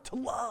better to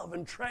love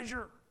and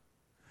treasure.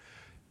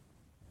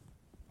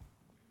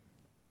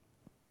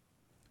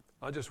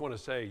 I just want to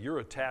say,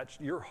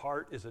 your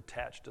heart is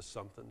attached to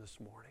something this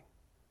morning.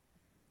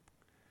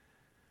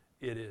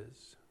 It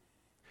is.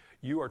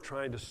 You are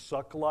trying to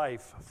suck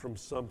life from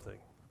something.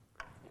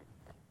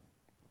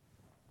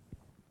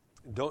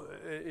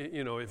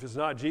 If it's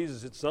not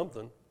Jesus, it's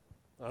something.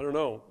 I don't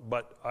know,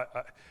 but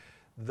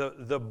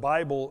the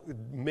Bible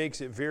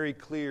makes it very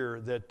clear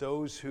that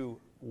those who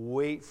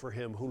wait for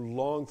him, who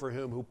long for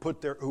him,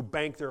 who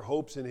bank their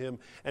hopes in him,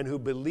 and who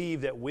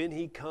believe that when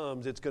he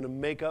comes, it's going to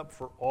make up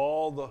for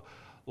all the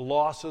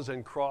losses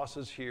and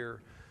crosses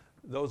here.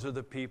 Those are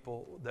the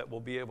people that will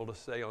be able to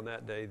say on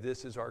that day,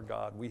 this is our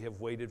God. We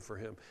have waited for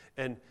him.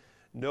 And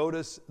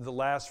notice the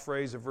last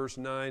phrase of verse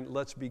 9,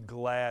 let's be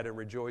glad and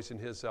rejoice in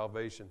his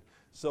salvation.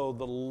 So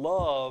the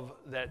love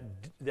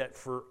that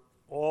for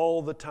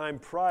all the time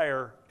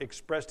prior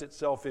expressed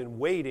itself in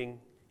waiting,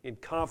 in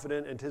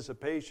confident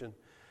anticipation,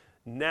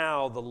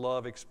 now the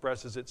love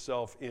expresses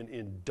itself in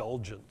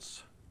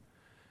indulgence.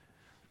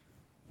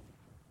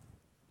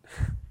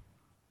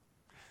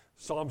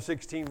 Psalm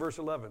 16, verse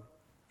 11.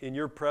 In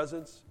your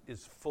presence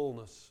is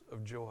fullness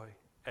of joy.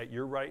 At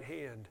your right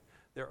hand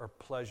there are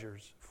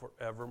pleasures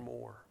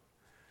forevermore.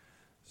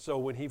 So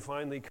when he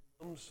finally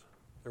comes,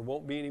 there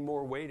won't be any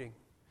more waiting.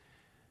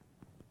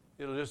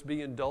 It'll just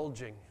be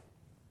indulging,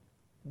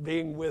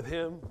 being with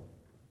him,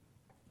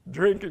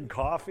 drinking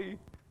coffee.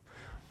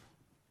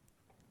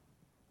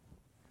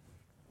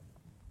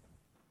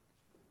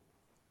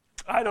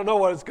 I don't know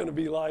what it's going to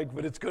be like,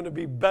 but it's going to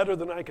be better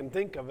than I can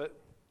think of it.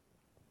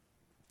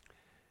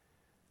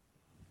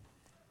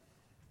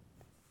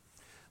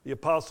 The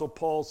Apostle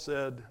Paul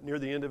said near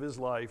the end of his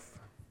life,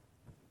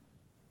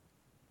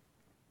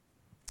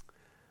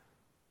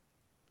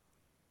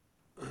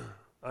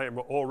 I am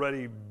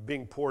already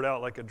being poured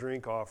out like a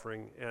drink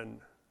offering, and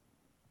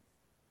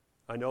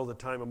I know the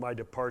time of my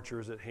departure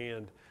is at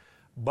hand,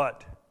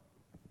 but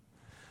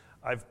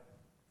I've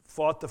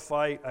fought the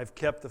fight, I've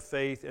kept the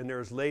faith, and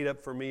there is laid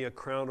up for me a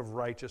crown of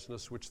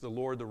righteousness, which the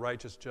Lord, the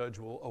righteous judge,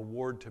 will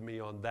award to me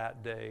on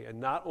that day. And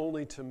not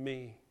only to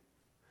me,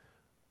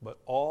 but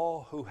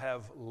all who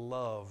have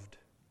loved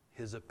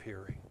his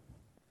appearing.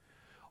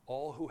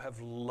 All who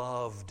have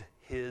loved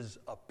his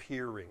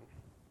appearing.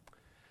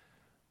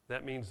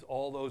 That means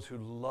all those who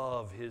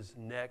love his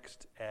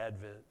next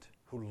advent,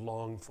 who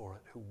long for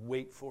it, who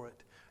wait for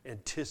it,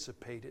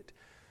 anticipate it.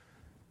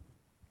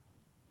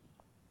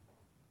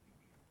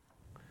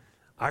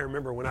 I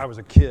remember when I was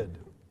a kid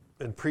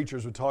and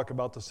preachers would talk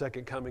about the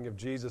second coming of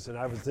Jesus, and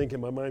I was thinking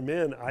in my mind,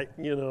 man, I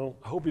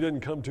hope he doesn't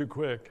come too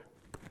quick,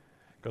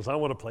 because I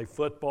want to play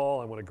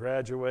football, I want to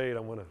graduate, I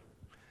want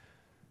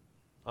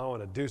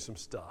to do some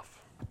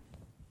stuff.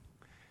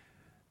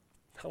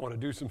 I want to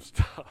do some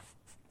stuff.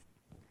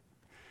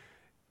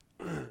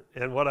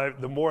 And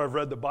the more I've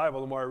read the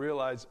Bible, the more I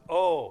realize,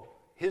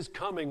 his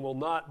coming will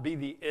not be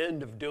the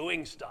end of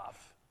doing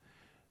stuff.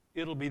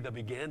 It'll be the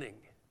beginning.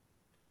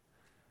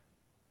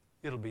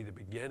 It'll be the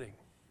beginning.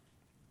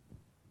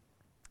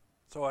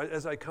 So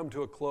as I come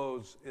to a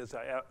close, as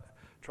I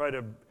try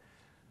to,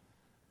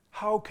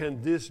 how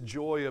can this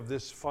joy of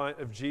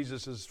of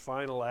Jesus'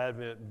 final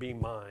advent be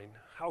mine?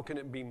 How can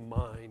it be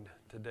mine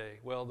today?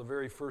 Well, the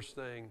very first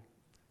thing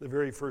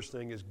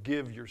is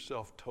give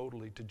yourself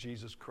totally to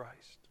Jesus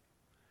Christ.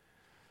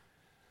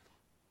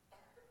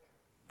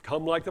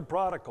 Come like the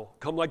prodigal.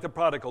 Come like the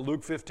prodigal.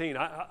 Luke 15.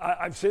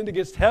 I've sinned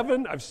against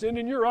heaven. I've sinned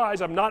in your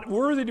eyes. I'm not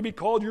worthy to be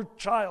called your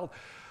child.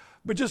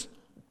 But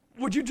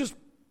would you just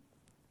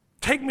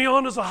take me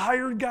on as a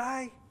hired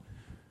guy?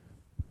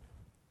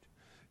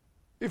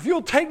 If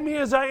you'll take me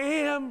as I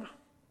am,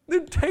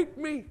 then take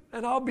me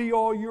and I'll be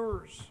all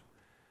yours.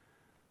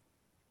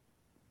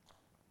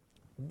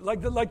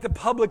 Like the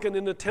publican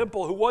in the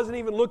temple who wasn't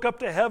even look up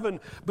to heaven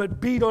but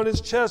beat on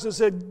his chest and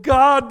said,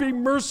 God, be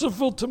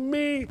merciful to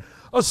me,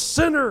 a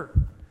sinner.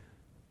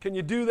 Can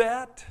you do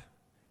that?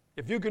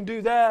 If you can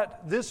do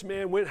that, this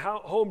man went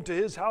home to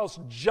his house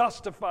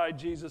justified,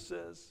 Jesus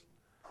says.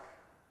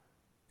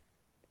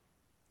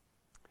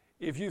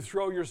 If you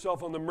throw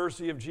yourself on the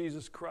mercy of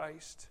Jesus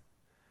Christ,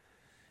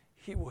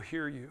 he will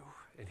hear you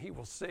and he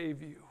will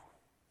save you.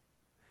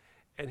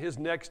 And his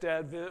next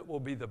advent will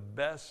be the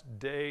best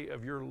day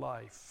of your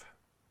life.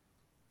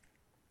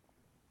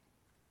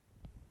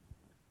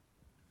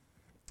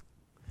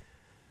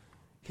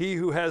 He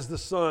who has the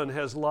Son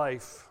has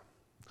life.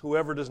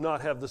 Whoever does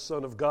not have the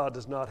Son of God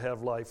does not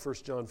have life.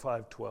 1 John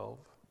 5:12.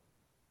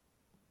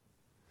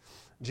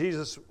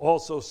 Jesus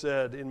also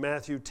said in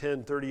Matthew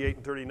 10:38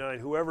 and 39,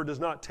 whoever does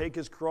not take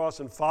his cross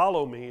and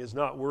follow me is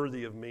not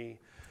worthy of me.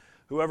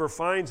 Whoever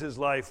finds his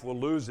life will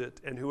lose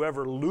it, and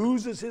whoever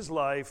loses his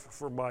life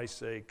for my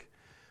sake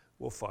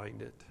will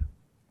find it.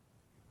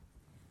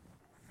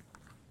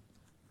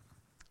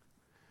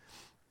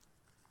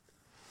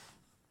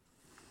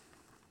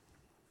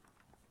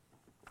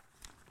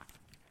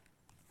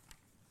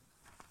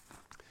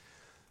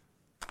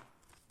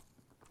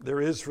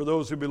 There is, for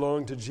those who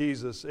belong to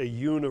Jesus, a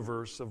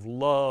universe of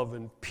love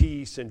and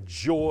peace and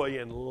joy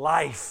and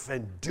life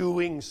and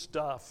doing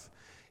stuff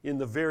in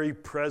the very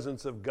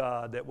presence of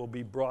God that will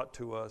be brought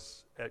to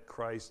us at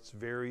Christ's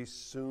very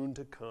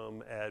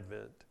soon-to-come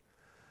advent.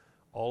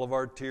 All of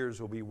our tears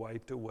will be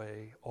wiped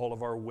away. All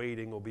of our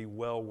waiting will be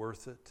well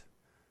worth it.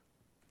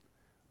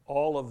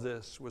 All of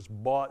this was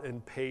bought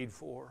and paid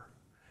for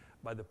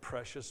by the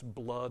precious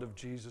blood of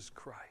Jesus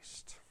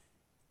Christ.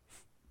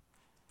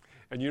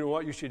 And you know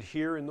what you should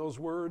hear in those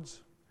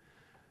words?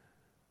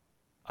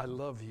 I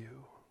love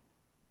you.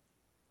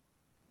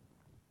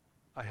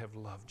 I have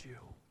loved you.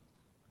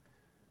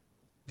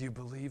 Do you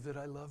believe that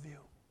I love you?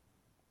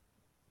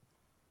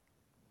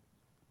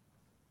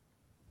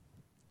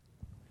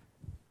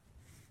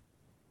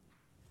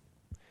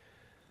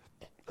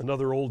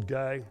 Another old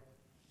guy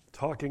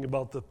talking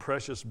about the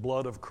precious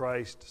blood of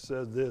Christ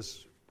said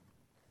this: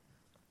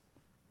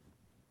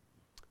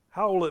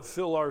 how will it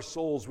fill our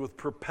souls with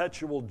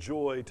perpetual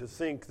joy to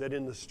think that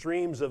in the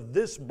streams of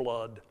this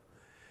blood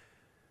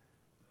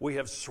we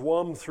have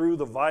swum through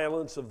the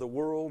violence of the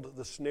world,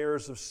 the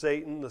snares of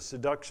Satan, the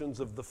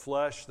seductions of the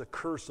flesh, the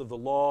curse of the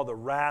law, the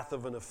wrath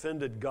of an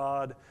offended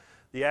God,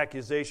 the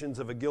accusations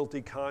of a guilty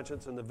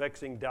conscience, and the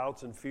vexing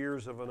doubts and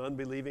fears of an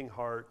unbelieving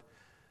heart,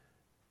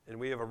 and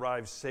we have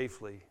arrived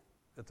safely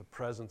at the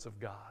presence of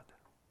God.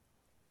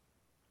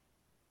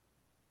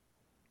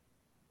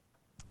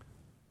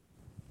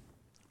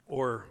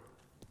 Or,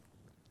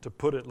 to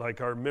put it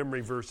like our memory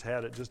verse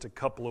had it just a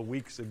couple of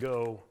weeks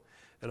ago,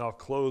 and I'll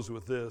close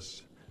with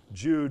this,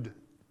 Jude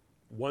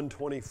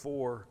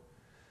 1:24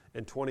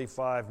 and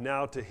 25,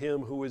 now to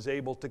him who is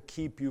able to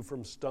keep you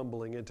from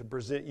stumbling and to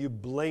present you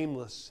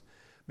blameless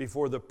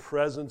before the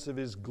presence of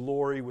his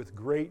glory with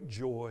great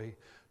joy,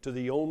 to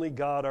the only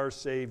God our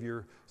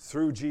Savior,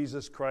 through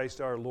Jesus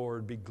Christ our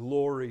Lord, be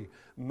glory,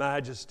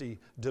 majesty,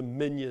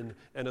 dominion,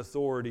 and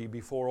authority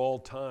before all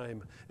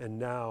time and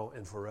now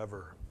and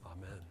forever.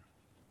 Amen.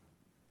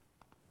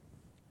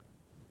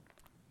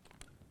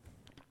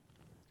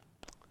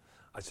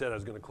 I said I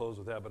was going to close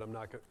with that, but I'm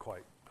not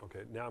quite. Okay,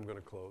 now I'm going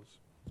to close.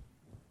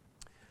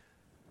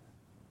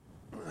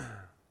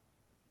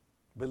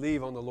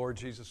 Believe on the Lord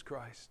Jesus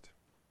Christ.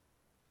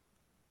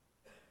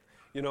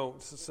 You know,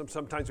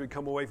 sometimes we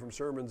come away from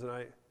sermons and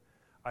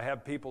I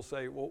have people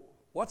say, well,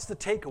 what's the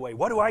takeaway?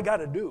 What do I got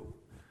to do?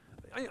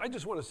 I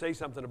just want to say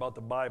something about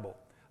the Bible.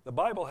 The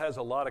Bible has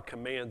a lot of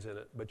commands in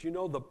it, but you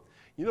know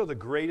the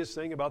greatest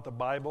thing about the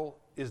Bible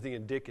is the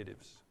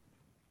indicatives.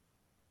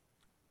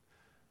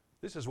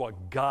 This is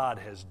what God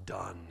has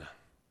done.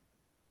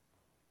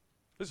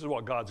 This is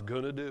what God's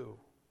going to do.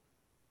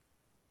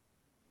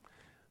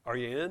 Are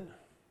you in?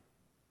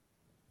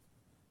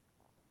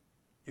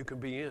 You can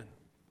be in.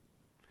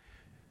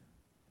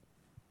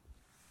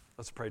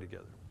 Let's pray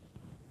together.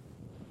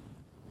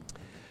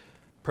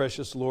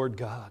 Precious Lord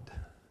God,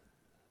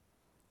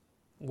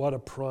 what a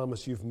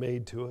promise you've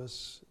made to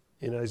us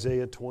in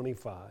Isaiah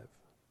 25.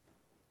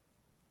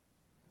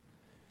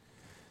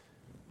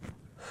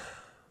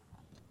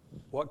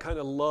 What kind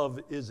of love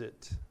is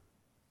it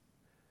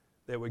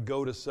that would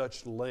go to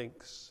such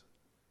lengths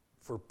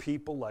for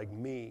people like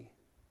me?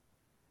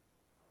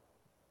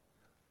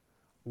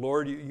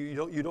 Lord,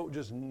 you don't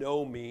just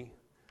know me.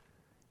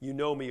 You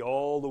know me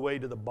all the way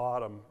to the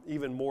bottom,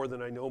 even more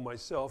than I know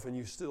myself, and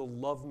you still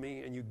love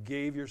me, and you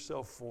gave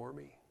yourself for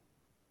me.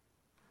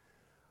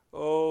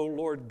 Oh,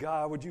 Lord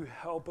God, would you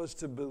help us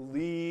to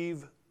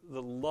believe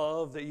the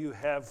love that you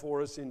have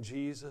for us in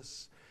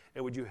Jesus,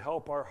 and would you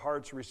help our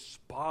hearts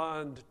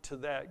respond to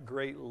that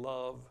great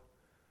love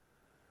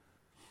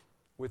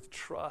with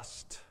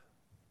trust,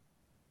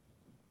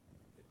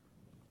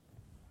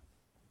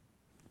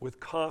 with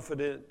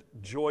confident,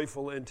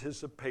 joyful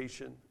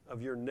anticipation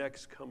of your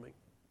next coming.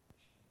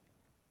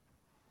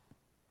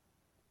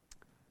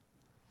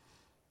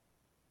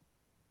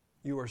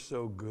 You are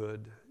so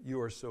good.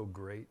 You are so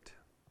great.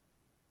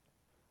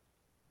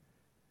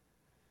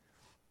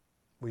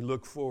 We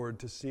look forward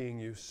to seeing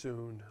you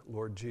soon,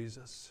 Lord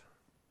Jesus.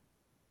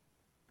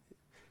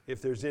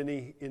 If there's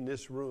any in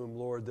this room,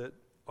 Lord, that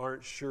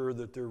aren't sure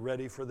that they're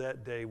ready for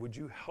that day, would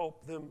you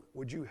help them?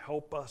 Would you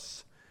help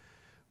us?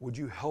 Would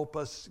you help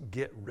us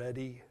get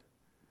ready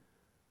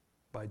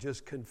by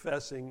just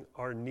confessing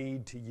our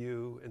need to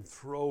you and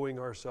throwing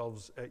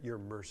ourselves at your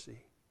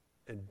mercy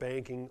and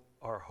banking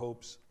our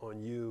hopes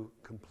on you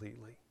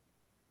completely?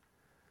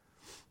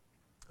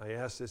 I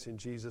ask this in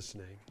Jesus'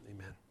 name.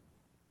 Amen.